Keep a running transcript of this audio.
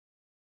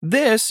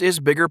This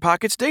is Bigger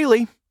Pockets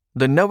Daily,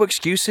 the no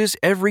excuses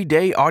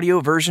everyday audio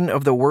version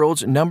of the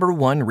world's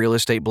 #1 real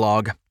estate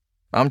blog.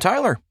 I'm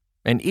Tyler,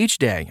 and each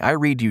day I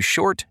read you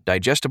short,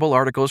 digestible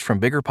articles from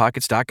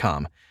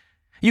biggerpockets.com.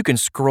 You can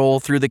scroll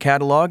through the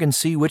catalog and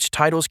see which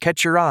titles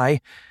catch your eye,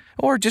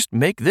 or just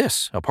make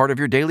this a part of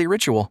your daily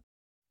ritual.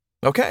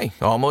 Okay,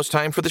 almost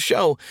time for the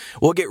show.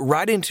 We'll get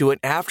right into it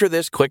after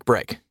this quick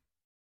break.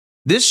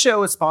 This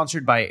show is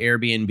sponsored by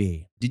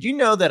Airbnb. Did you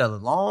know that a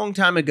long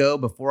time ago,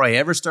 before I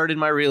ever started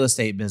my real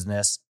estate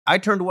business, I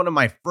turned one of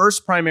my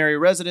first primary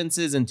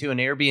residences into an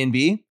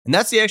Airbnb? And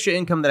that's the extra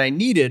income that I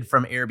needed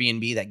from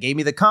Airbnb that gave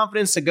me the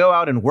confidence to go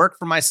out and work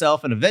for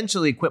myself and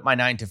eventually quit my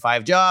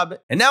 9-to-5 job.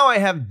 And now I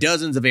have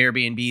dozens of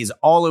Airbnbs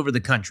all over the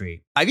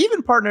country. I've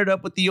even partnered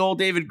up with the old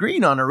David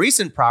Green on a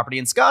recent property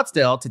in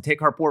Scottsdale to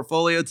take our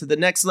portfolio to the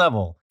next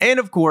level. And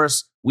of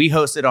course, we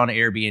host it on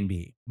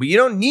Airbnb. But you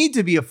don't need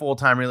to be a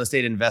full-time real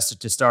estate investor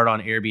to start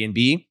on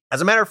Airbnb. As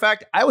a matter of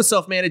fact, I was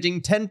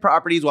self-managing 10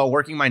 properties while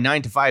working my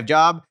 9-to-5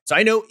 job, so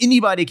I know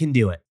anybody can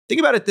do it.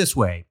 Think about it this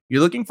way.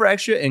 You're looking for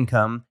extra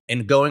income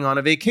and going on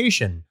a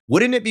vacation.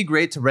 Wouldn't it be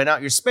great to rent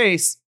out your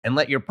space and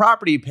let your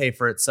property pay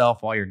for itself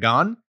while you're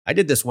gone? I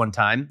did this one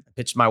time. I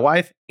pitched my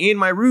wife and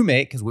my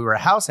roommate, because we were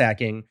house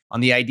hacking, on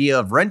the idea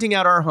of renting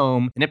out our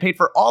home, and it paid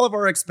for all of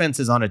our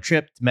expenses on a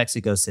trip to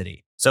Mexico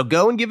City. So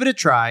go and give it a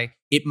try.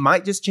 It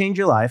might just change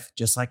your life,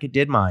 just like it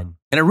did mine.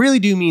 And I really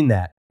do mean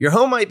that. Your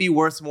home might be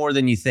worth more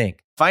than you think.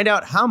 Find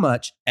out how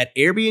much at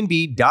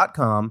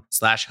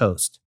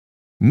airbnb.com/host.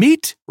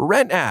 Meet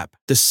RentApp,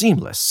 the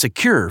seamless,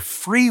 secure,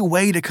 free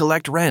way to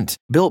collect rent.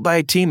 Built by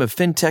a team of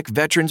fintech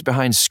veterans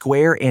behind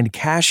Square and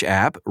Cash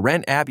App,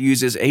 RentApp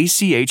uses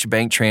ACH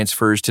bank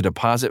transfers to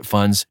deposit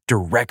funds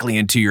directly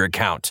into your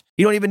account.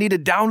 You don't even need to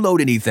download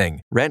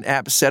anything.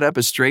 RentApp setup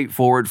is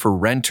straightforward for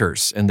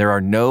renters, and there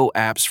are no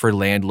apps for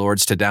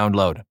landlords to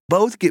download.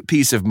 Both get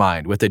peace of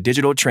mind with a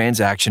digital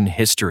transaction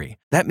history.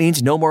 That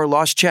means no more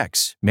lost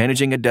checks,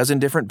 managing a dozen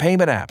different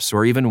payment apps,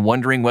 or even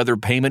wondering whether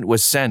payment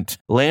was sent.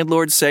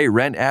 Landlords say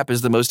RentApp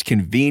is the most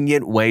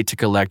convenient way to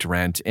collect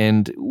rent,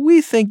 and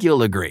we think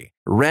you'll agree.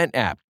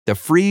 RentApp, the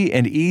free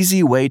and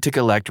easy way to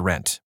collect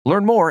rent.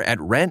 Learn more at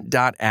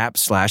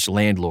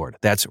rent.app/landlord.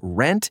 That's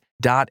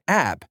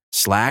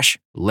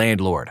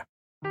rent.app/landlord.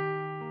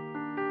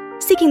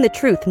 Seeking the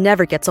truth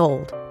never gets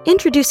old.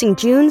 Introducing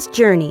June's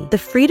Journey, the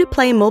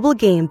free-to-play mobile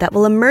game that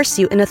will immerse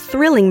you in a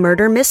thrilling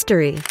murder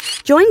mystery.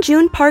 Join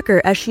June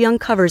Parker as she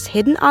uncovers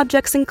hidden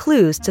objects and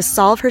clues to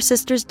solve her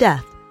sister's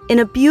death in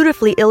a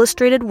beautifully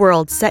illustrated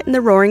world set in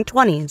the Roaring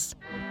 '20s.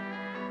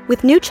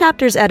 With new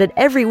chapters added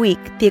every week,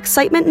 the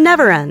excitement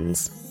never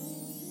ends.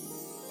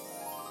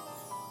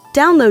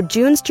 Download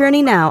June's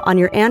Journey now on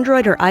your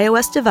Android or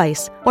iOS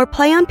device, or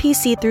play on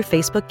PC through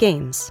Facebook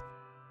Games.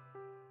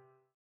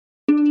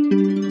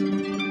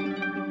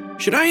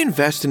 Should I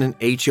invest in an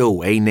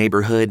HOA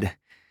neighborhood?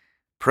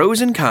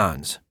 Pros and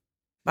Cons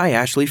by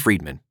Ashley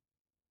Friedman.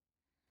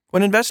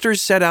 When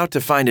investors set out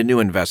to find a new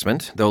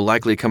investment, they'll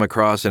likely come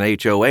across an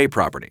HOA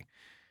property.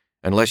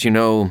 Unless you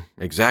know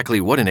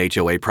exactly what an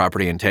HOA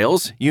property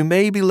entails, you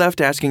may be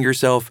left asking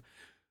yourself,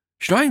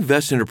 should I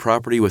invest in a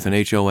property with an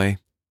HOA?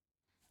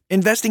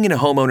 Investing in a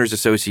homeowners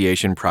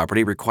association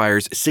property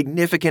requires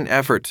significant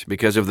effort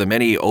because of the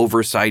many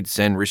oversights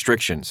and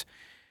restrictions.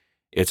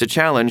 It's a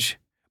challenge,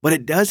 but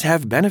it does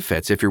have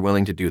benefits if you're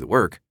willing to do the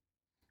work.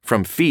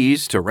 From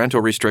fees to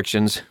rental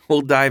restrictions,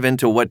 we'll dive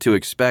into what to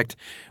expect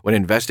when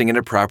investing in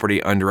a property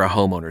under a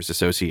homeowners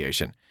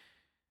association.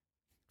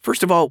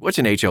 First of all, what's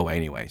an HOA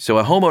anyway? So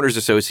a homeowners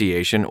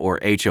association, or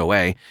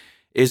HOA,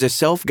 is a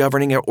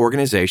self-governing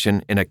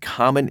organization in a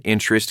common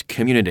interest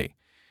community.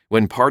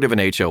 When part of an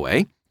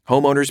HOA,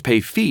 homeowners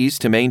pay fees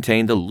to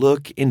maintain the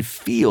look and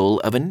feel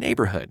of a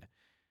neighborhood.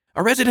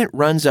 A resident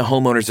runs a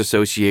homeowners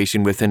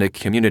association within a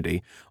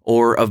community,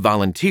 or a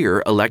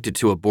volunteer elected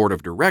to a board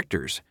of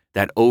directors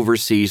that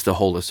oversees the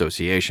whole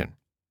association.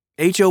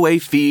 HOA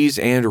fees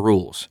and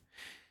rules.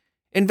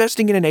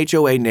 Investing in an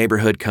HOA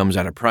neighborhood comes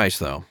at a price,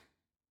 though.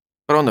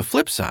 But on the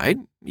flip side,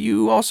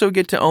 you also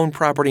get to own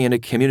property in a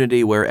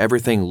community where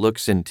everything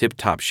looks in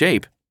tip-top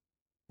shape.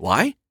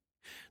 Why?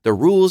 The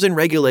rules and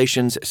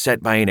regulations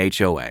set by an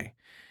HOA.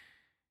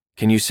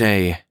 Can you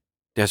say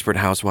Desperate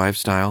Housewives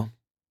style?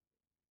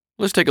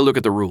 Let's take a look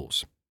at the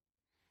rules.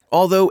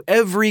 Although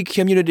every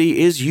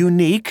community is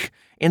unique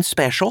and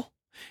special,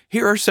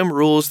 here are some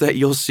rules that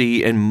you'll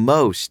see in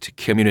most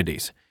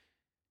communities.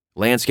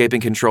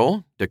 Landscaping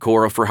control,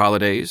 decor for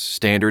holidays,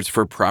 standards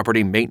for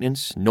property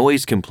maintenance,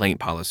 noise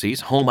complaint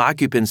policies, home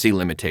occupancy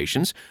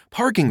limitations,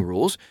 parking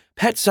rules,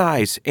 pet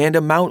size and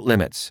amount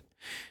limits,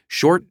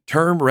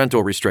 short-term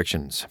rental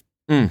restrictions.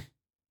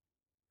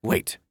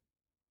 Wait.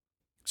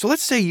 So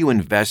let's say you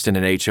invest in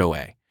an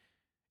HOA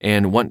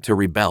and want to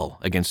rebel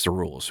against the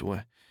rules.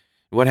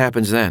 What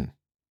happens then?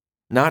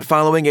 Not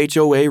following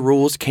HOA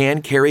rules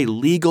can carry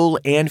legal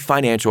and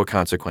financial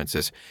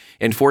consequences.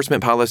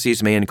 Enforcement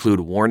policies may include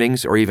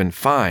warnings or even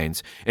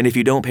fines, and if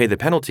you don't pay the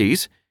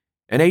penalties,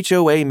 an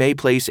HOA may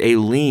place a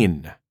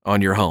lien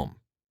on your home.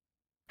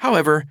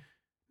 However,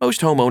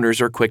 Most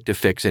homeowners are quick to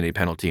fix any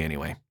penalty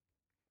anyway.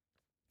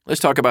 Let's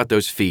talk about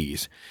those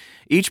fees.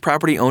 Each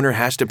property owner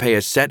has to pay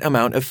a set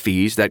amount of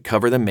fees that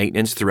cover the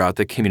maintenance throughout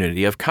the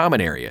community of common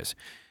areas.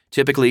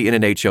 Typically in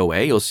an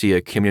HOA, you'll see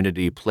a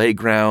community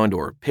playground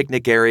or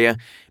picnic area,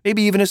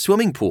 maybe even a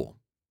swimming pool.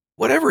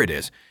 Whatever it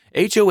is,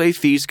 HOA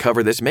fees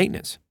cover this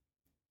maintenance.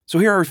 So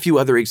here are a few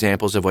other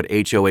examples of what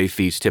HOA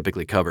fees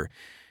typically cover.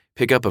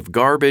 Pickup of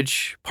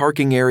garbage,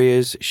 parking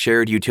areas,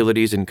 shared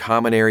utilities in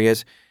common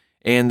areas,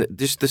 and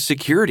just the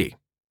security.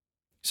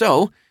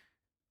 So,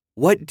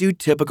 what do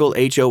typical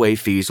HOA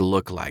fees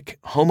look like?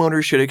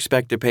 Homeowners should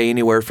expect to pay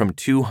anywhere from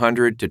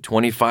 $200 to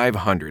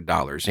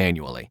 $2,500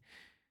 annually.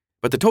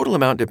 But the total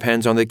amount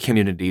depends on the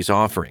community's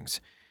offerings.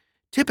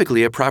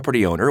 Typically, a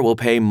property owner will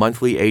pay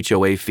monthly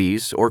HOA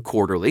fees or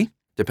quarterly,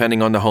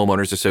 depending on the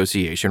homeowners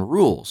association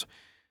rules.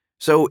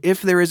 So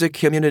if there is a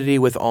community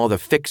with all the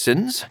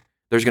fixins,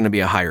 there's going to be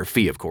a higher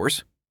fee, of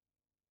course.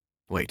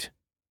 Wait,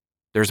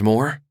 there's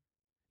more?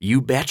 You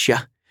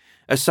betcha.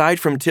 Aside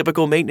from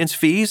typical maintenance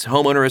fees,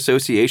 homeowner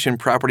association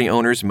property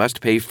owners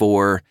must pay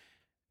for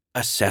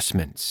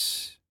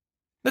assessments.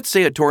 Let's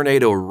say a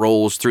tornado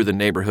rolls through the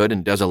neighborhood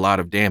and does a lot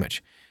of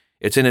damage.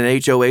 It's in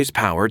an HOA's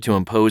power to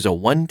impose a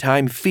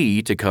one-time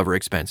fee to cover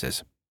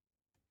expenses.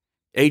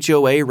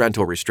 HOA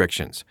rental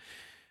restrictions.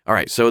 All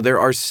right, so there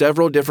are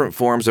several different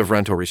forms of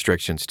rental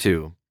restrictions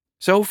too.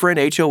 So for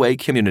an HOA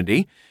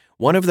community,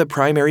 one of the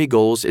primary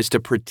goals is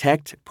to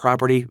protect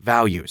property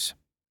values.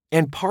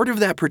 And part of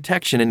that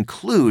protection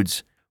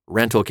includes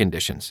rental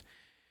conditions.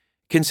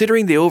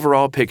 Considering the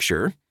overall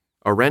picture,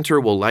 a renter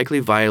will likely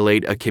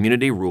violate a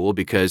community rule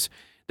because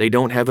they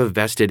don't have a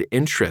vested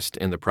interest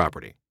in the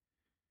property.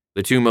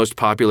 The two most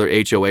popular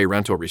HOA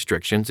rental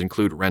restrictions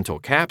include rental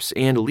caps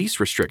and lease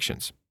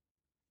restrictions.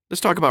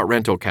 Let's talk about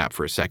rental cap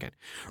for a second.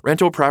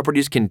 Rental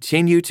properties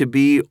continue to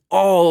be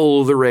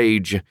all the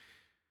rage.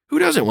 Who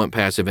doesn't want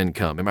passive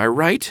income, am I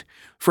right?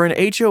 For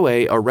an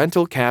HOA, a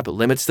rental cap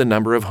limits the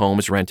number of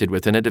homes rented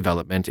within a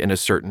development in a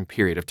certain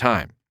period of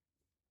time.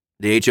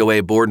 The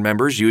HOA board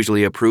members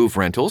usually approve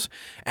rentals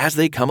as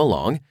they come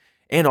along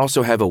and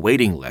also have a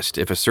waiting list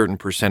if a certain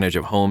percentage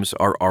of homes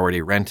are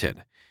already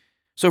rented.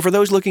 So for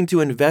those looking to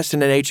invest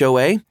in an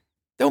HOA,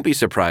 don't be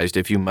surprised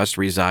if you must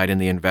reside in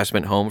the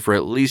investment home for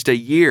at least a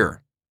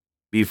year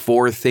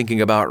before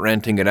thinking about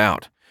renting it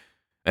out.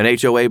 An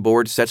HOA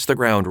board sets the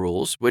ground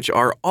rules, which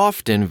are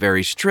often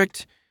very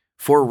strict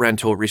for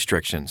rental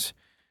restrictions.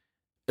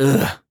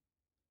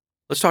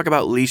 Let's talk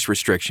about lease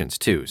restrictions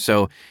too.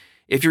 So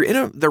if you're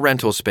in the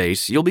rental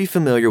space, you'll be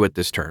familiar with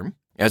this term,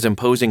 as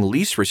imposing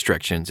lease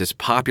restrictions is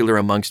popular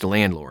amongst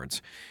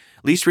landlords.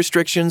 Lease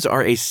restrictions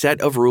are a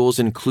set of rules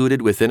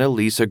included within a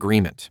lease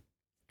agreement.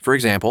 For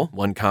example,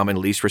 one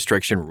common lease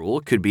restriction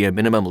rule could be a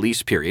minimum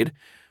lease period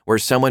where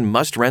someone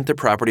must rent the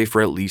property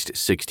for at least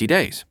 60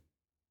 days.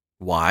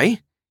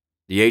 Why?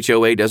 The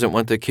HOA doesn't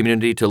want the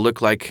community to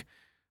look like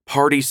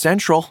Party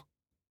Central.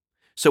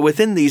 So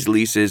within these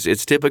leases,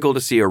 it's typical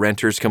to see a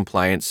renter's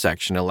compliance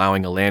section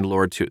allowing a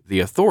landlord the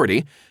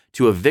authority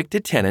to evict a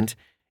tenant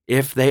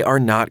if they are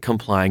not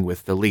complying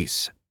with the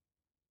lease.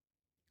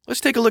 Let's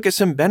take a look at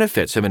some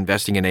benefits of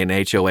investing in an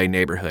HOA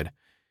neighborhood.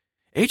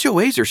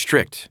 HOAs are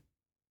strict.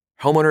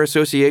 Homeowner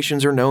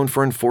associations are known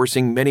for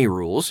enforcing many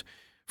rules,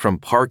 from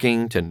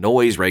parking to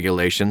noise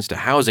regulations to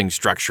housing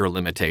structure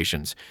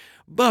limitations.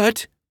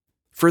 But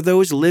for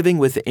those living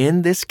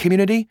within this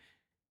community,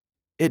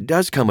 it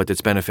does come with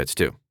its benefits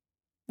too.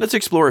 Let's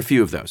explore a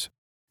few of those.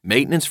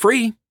 Maintenance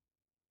free.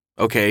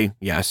 Okay,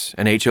 yes,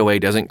 an HOA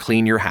doesn't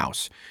clean your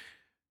house.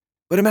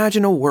 But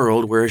imagine a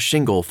world where a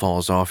shingle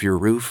falls off your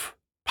roof,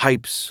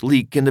 pipes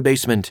leak in the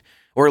basement,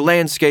 or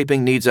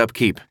landscaping needs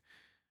upkeep.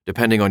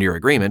 Depending on your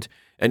agreement,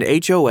 an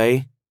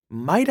HOA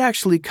might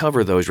actually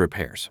cover those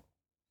repairs.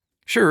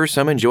 Sure,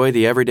 some enjoy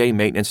the everyday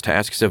maintenance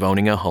tasks of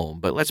owning a home,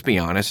 but let's be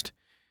honest,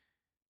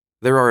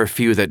 there are a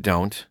few that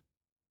don't.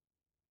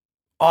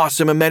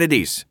 Awesome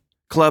amenities.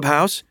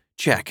 Clubhouse?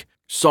 Check.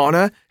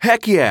 Sauna?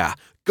 Heck yeah.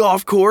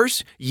 Golf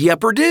course?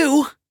 Yepper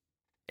do.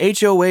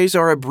 HOAs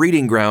are a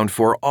breeding ground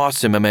for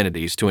awesome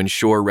amenities to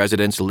ensure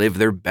residents live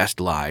their best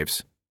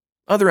lives.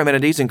 Other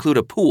amenities include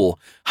a pool,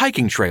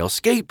 hiking trail,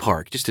 skate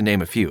park, just to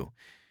name a few.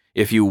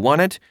 If you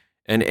want it,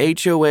 an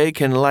HOA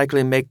can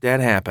likely make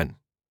that happen.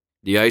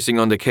 The icing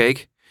on the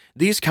cake?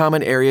 These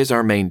common areas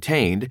are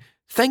maintained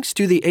thanks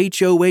to the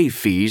HOA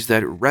fees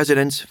that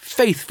residents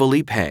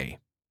faithfully pay.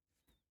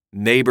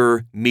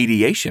 Neighbor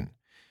mediation.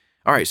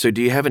 All right, so do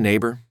you have a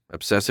neighbor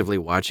obsessively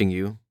watching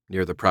you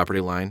near the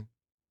property line?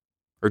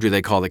 Or do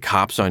they call the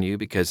cops on you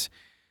because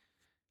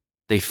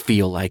they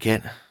feel like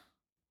it?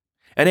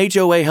 An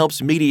HOA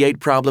helps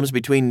mediate problems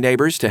between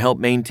neighbors to help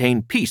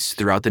maintain peace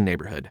throughout the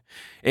neighborhood.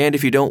 And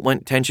if you don't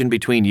want tension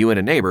between you and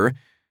a neighbor,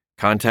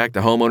 contact the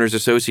homeowners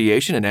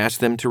association and ask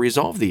them to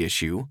resolve the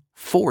issue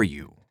for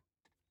you.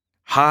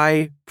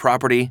 High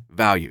property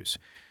values.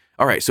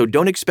 All right, so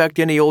don't expect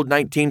any old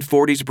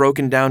 1940s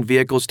broken down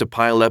vehicles to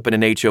pile up in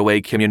an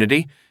HOA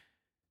community.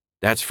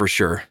 That's for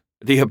sure.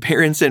 The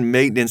appearance and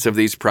maintenance of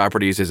these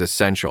properties is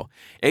essential.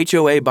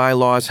 HOA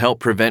bylaws help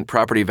prevent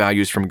property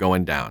values from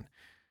going down.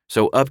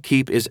 So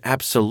upkeep is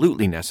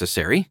absolutely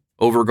necessary.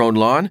 Overgrown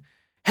lawn?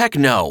 Heck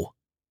no!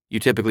 You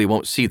typically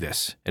won't see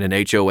this in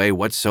an HOA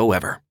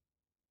whatsoever.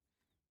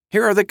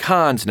 Here are the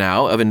cons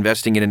now of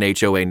investing in an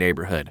HOA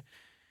neighborhood.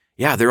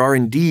 Yeah, there are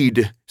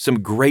indeed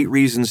some great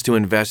reasons to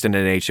invest in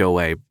an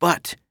HOA,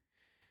 but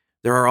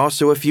there are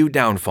also a few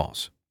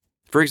downfalls.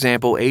 For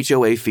example,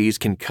 HOA fees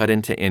can cut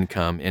into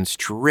income, and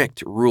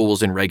strict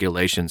rules and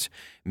regulations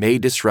may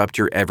disrupt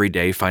your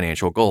everyday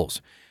financial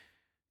goals.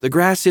 The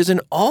grass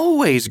isn't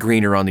always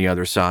greener on the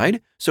other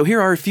side, so here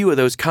are a few of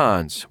those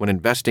cons when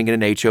investing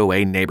in an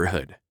HOA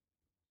neighborhood.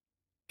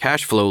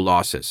 Cash flow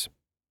losses.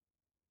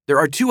 There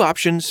are two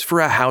options for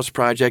a house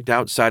project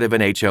outside of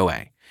an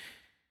HOA.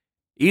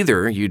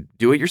 Either you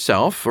do it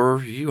yourself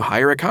or you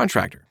hire a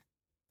contractor.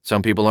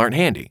 Some people aren't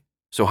handy,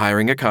 so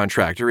hiring a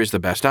contractor is the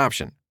best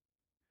option.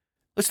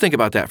 Let's think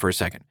about that for a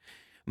second.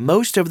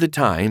 Most of the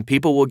time,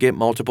 people will get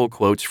multiple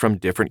quotes from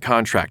different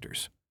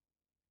contractors.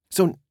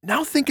 So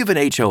now think of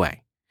an HOA.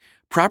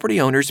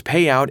 Property owners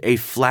pay out a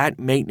flat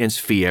maintenance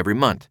fee every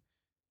month.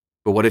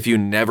 But what if you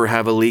never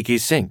have a leaky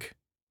sink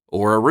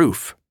or a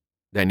roof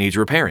that needs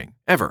repairing,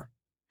 ever?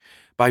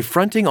 By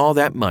fronting all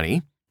that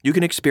money, you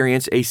can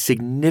experience a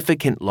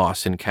significant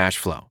loss in cash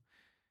flow.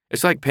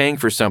 It's like paying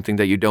for something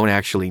that you don't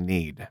actually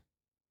need.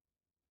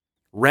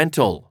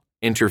 Rental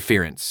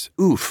interference.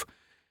 Oof.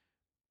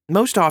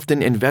 Most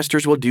often,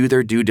 investors will do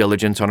their due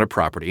diligence on a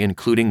property,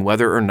 including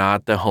whether or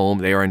not the home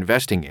they are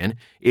investing in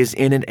is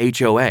in an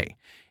HOA.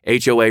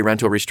 HOA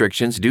rental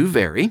restrictions do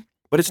vary,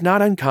 but it's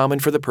not uncommon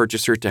for the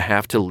purchaser to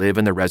have to live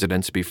in the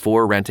residence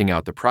before renting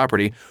out the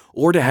property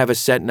or to have a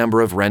set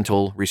number of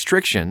rental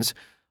restrictions,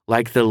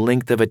 like the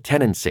length of a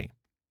tenancy.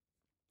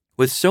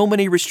 With so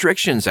many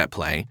restrictions at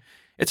play,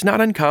 it's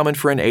not uncommon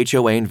for an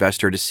HOA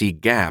investor to see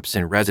gaps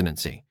in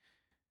residency.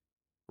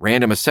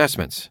 Random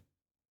assessments.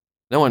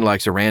 No one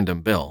likes a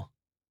random bill.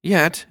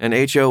 Yet, an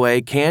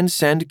HOA can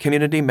send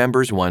community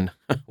members one.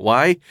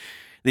 Why?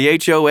 The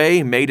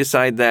HOA may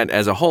decide that,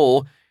 as a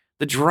whole,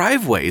 the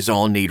driveways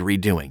all need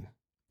redoing.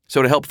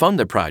 So to help fund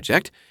the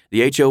project,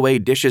 the HOA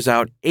dishes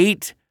out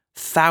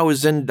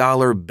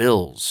 $8,000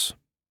 bills.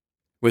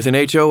 With an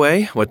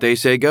HOA, what they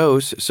say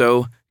goes,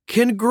 so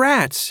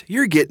congrats,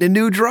 you're getting a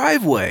new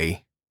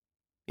driveway.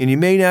 And you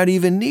may not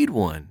even need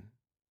one.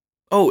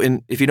 Oh,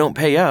 and if you don't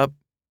pay up,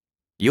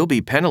 you'll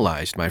be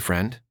penalized, my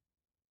friend.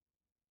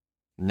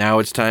 Now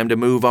it's time to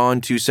move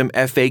on to some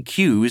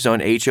FAQs on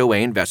HOA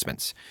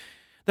investments.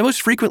 The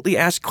most frequently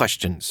asked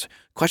questions.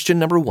 Question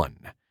number 1.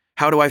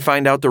 How do I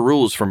find out the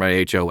rules for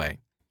my HOA?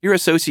 Your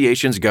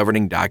association's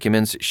governing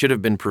documents should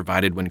have been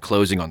provided when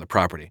closing on the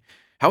property.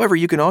 However,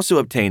 you can also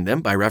obtain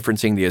them by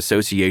referencing the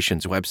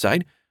association's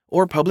website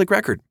or public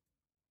record.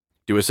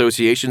 Do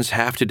associations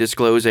have to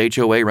disclose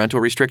HOA rental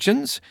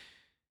restrictions?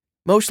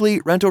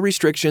 Mostly, rental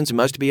restrictions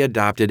must be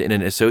adopted in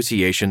an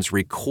association's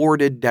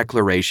recorded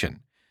declaration.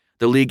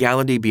 The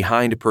legality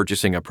behind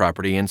purchasing a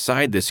property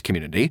inside this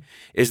community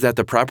is that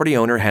the property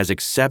owner has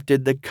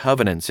accepted the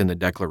covenants in the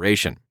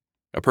declaration.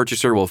 A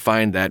purchaser will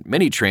find that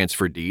many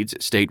transfer deeds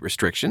state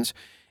restrictions,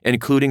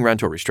 including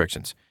rental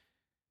restrictions.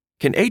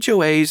 Can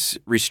HOAs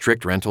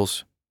restrict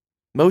rentals?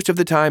 Most of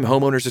the time,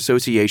 homeowners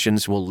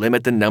associations will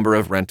limit the number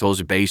of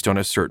rentals based on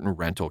a certain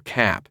rental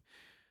cap.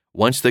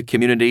 Once the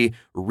community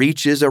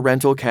reaches a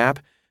rental cap,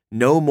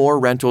 no more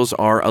rentals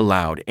are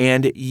allowed,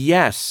 and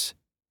yes,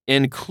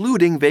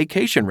 including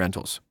vacation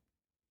rentals.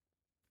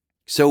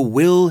 So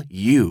will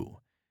you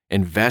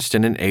invest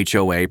in an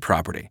HOA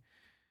property?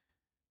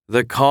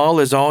 The call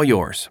is all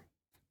yours.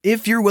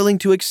 If you're willing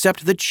to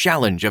accept the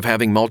challenge of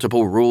having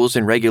multiple rules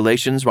and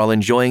regulations while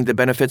enjoying the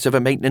benefits of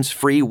a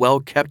maintenance-free,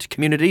 well-kept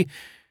community,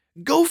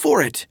 go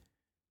for it.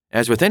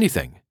 As with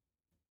anything,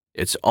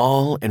 it's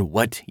all in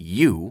what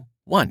you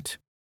want.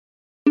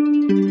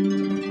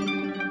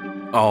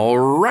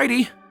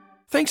 Alrighty.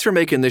 Thanks for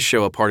making this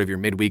show a part of your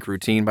midweek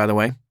routine, by the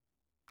way.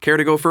 Care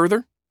to go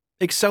further?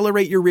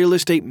 Accelerate your real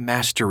estate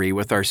mastery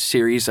with our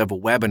series of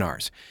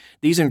webinars.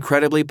 These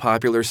incredibly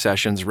popular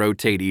sessions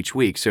rotate each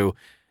week, so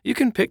you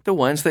can pick the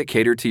ones that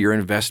cater to your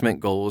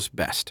investment goals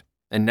best.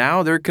 And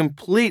now they're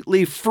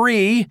completely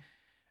free.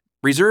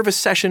 Reserve a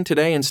session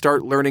today and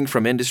start learning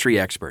from industry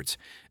experts.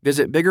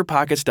 Visit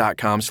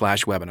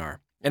biggerpockets.com/webinar.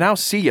 And I'll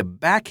see you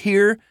back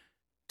here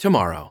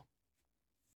tomorrow.